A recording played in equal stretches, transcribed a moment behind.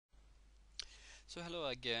So hello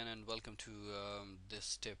again and welcome to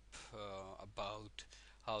this tip about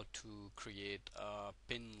how to create a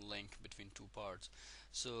pin link between two parts.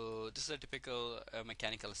 So this is a typical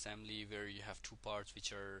mechanical assembly where you have two parts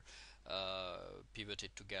which are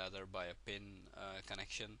pivoted together by a pin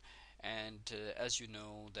connection, and as you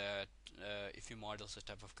know that if you model such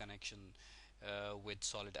type of connection with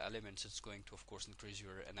solid elements, it's going to of course increase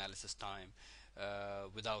your analysis time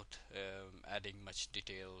without adding much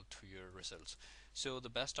detail to your results. So the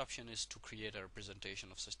best option is to create a representation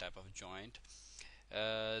of such type of joint.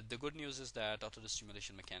 The good news is that Autodesk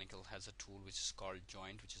Simulation Mechanical has a tool which is called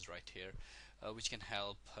joint, which is right here, which can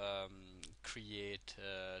help create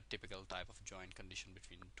a typical type of joint condition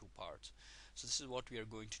between two parts. So this is what we are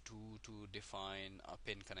going to do to define a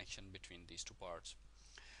pin connection between these two parts.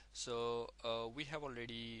 So we have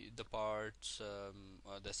already the parts,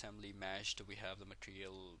 the assembly meshed, we have the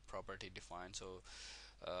material property defined, so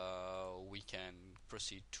we can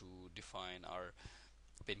proceed to define our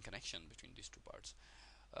pin connection between these two parts.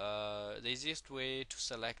 The easiest way to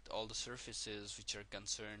select all the surfaces which are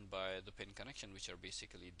concerned by the pin connection, which are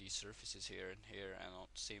basically these surfaces here and here, and on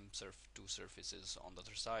same two surfaces on the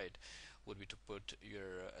other side, would be to put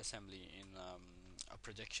your assembly in a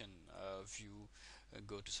projection view.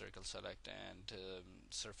 Go to circle select and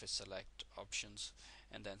surface select options,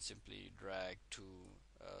 and then simply drag to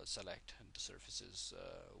select the surfaces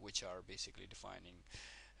which are basically defining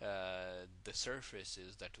the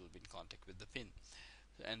surfaces that will be in contact with the pin.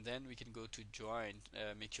 And then we can go to joint,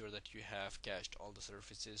 make sure that you have cached all the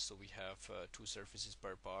surfaces. So we have two surfaces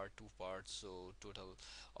per part, two parts, so total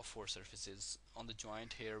of four surfaces. On the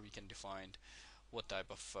joint here we can define what type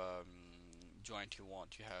of joint you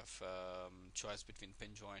want. You have choice between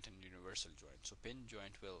pin joint and universal joint. So pin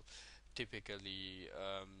joint will typically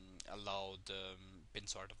allow the pin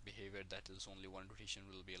sort of behavior, that is only one rotation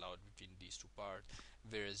will be allowed between these two parts,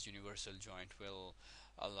 whereas universal joint will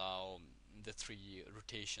allow the three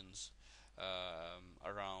rotations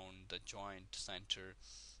around the joint center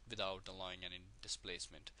without allowing any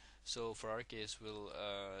displacement. So for our case, we'll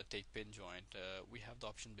take pin joint. We have the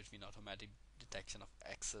option between automatic detection of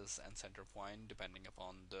axis and center point depending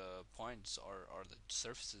upon the points or the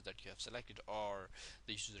surfaces that you have selected, or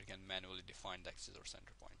the user can manually define the axis or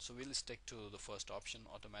center point. So we'll stick to the first option,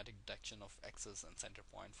 automatic detection of axis and center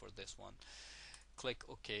point for this one. Click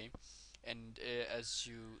OK, and as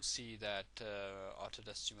you see that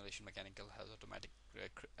Autodesk Simulation Mechanical has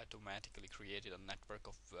automatically created a network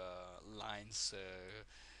of lines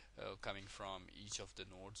coming from each of the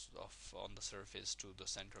nodes of on the surface to the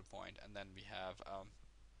central point, and then we have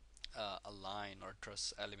a line or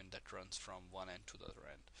truss element that runs from one end to the other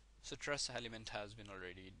end. So truss element has been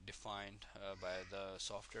already defined by the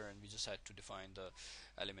software, and we just had to define the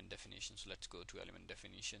element definition. So let's go to element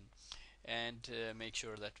definition and make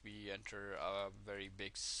sure that we enter a very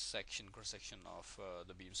big section, cross section of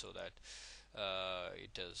the beam, so that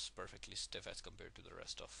it is perfectly stiff as compared to the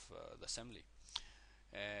rest of the assembly.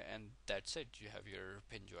 And that's it, you have your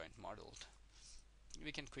pin joint modeled.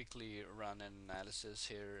 We can quickly run an analysis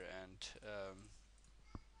here and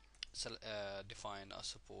define a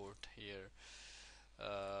support here,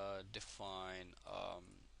 define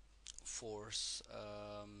force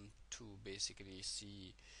to basically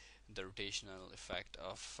see the rotational effect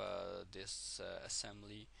of this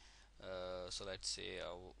assembly. So let's say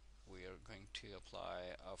we are going to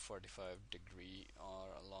apply a 45-degree or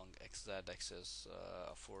along XZ axis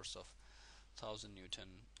a force of 1000 Newton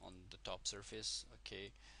on the top surface.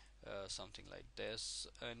 Okay, something like this,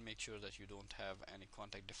 and make sure that you don't have any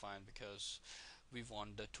contact defined, because we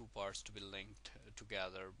want the two parts to be linked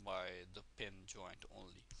together by the pin joint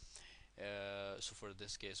only. So for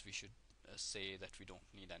this case we should say that we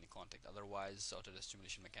don't need any contact, otherwise Autodesk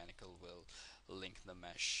Simulation Mechanical will link the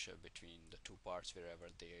mesh between the two parts wherever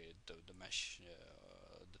the mesh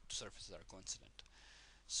the surfaces are coincident.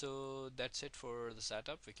 So that's it for the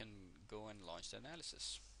setup. We can go and launch the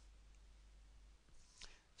analysis.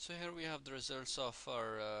 So here we have the results of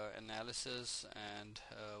our analysis, and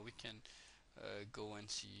we can go and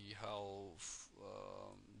see how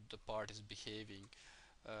the part is behaving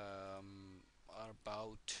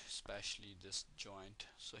about especially this joint.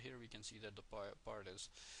 So here we can see that the part is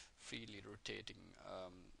freely rotating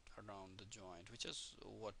around the joint, which is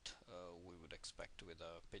what we would expect with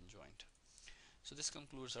a pin joint. So this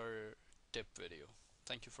concludes our tip video.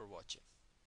 Thank you for watching.